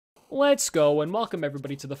Let's go and welcome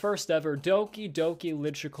everybody to the first ever Doki Doki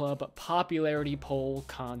Literature Club Popularity Poll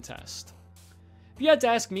Contest. If you had to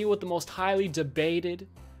ask me what the most highly debated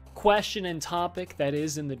question and topic that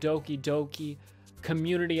is in the Doki Doki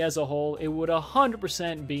community as a whole, it would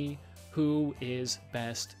 100% be who is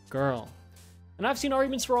best girl. And I've seen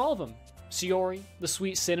arguments for all of them. Shiori, the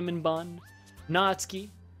sweet cinnamon bun, Natsuki,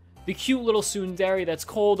 the cute little tsundere that's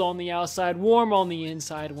cold on the outside, warm on the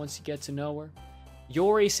inside once you get to know her.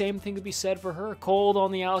 Yori, same thing could be said for her. Cold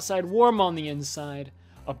on the outside, warm on the inside.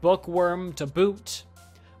 A bookworm to boot.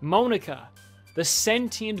 Monica, the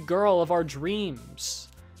sentient girl of our dreams.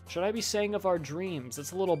 Should I be saying of our dreams?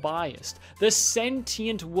 That's a little biased. The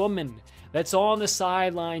sentient woman that's on the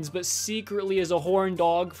sidelines but secretly is a horn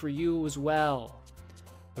dog for you as well.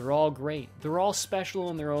 They're all great. They're all special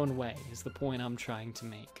in their own way, is the point I'm trying to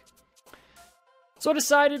make. So I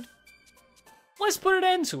decided, let's put an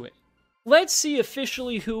end to it. Let's see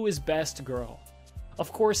officially who is best girl.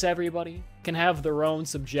 Of course, everybody can have their own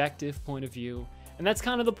subjective point of view, and that's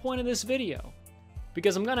kind of the point of this video.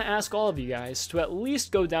 Because I'm going to ask all of you guys to at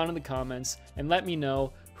least go down in the comments and let me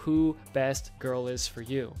know who best girl is for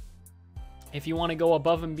you. If you want to go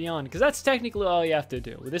above and beyond, because that's technically all you have to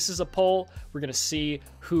do. This is a poll, we're going to see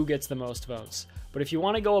who gets the most votes. But if you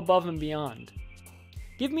want to go above and beyond,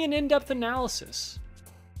 give me an in-depth analysis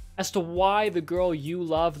as to why the girl you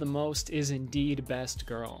love the most is indeed best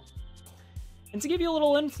girl. And to give you a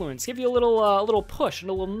little influence, give you a little push,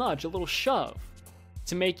 and a little nudge, a little shove,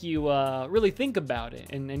 to make you really think about it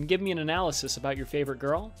and give me an analysis about your favorite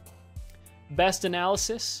girl. Best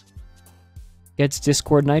analysis gets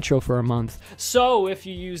Discord Nitro for a month. So if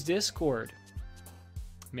you use Discord,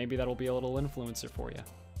 maybe that'll be a little influencer for you.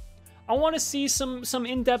 I want to see some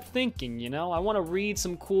in-depth thinking, you know? I want to read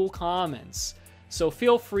some cool comments. So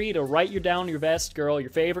feel free to write down your best girl, your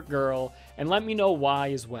favorite girl, and let me know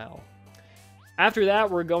why as well. After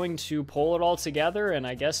that, we're going to pull it all together and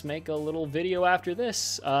I guess make a little video after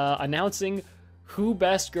this announcing who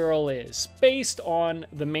best girl is based on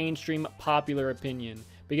the mainstream popular opinion.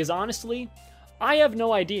 Because honestly, I have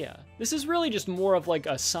no idea. This is really just more of like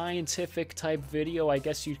a scientific type video, I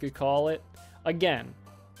guess you could call it. Again,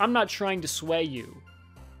 I'm not trying to sway you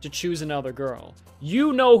to choose another girl.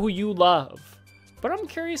 You know who you love. But I'm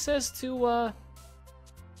curious as to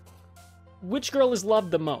which girl is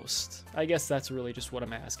loved the most. I guess that's really just what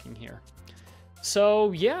I'm asking here.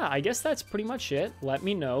 So yeah, I guess that's pretty much it. Let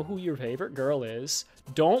me know who your favorite girl is.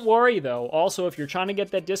 Don't worry though. Also, if you're trying to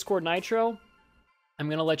get that Discord Nitro, I'm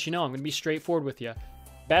going to let you know. I'm going to be straightforward with you.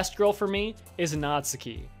 Best girl for me is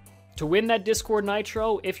Natsuki. To win that Discord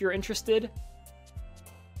Nitro, if you're interested,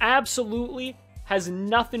 absolutely has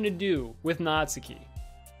nothing to do with Natsuki.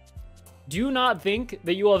 Do not think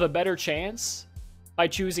that you'll have a better chance by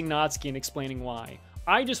choosing Natsuki and explaining why.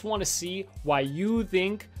 I just want to see why you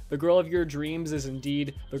think the girl of your dreams is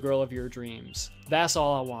indeed the girl of your dreams. That's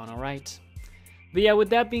all I want, alright? But yeah, with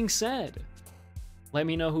that being said, let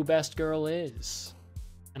me know who best girl is.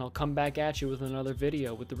 And I'll come back at you with another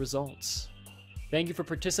video with the results. Thank you for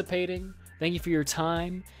participating. Thank you for your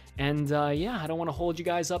time. And yeah, I don't want to hold you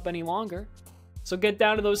guys up any longer. So get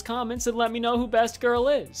down to those comments and let me know who best girl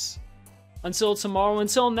is. Until tomorrow,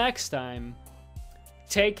 until next time,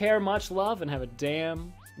 take care, much love, and have a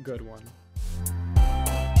damn good one.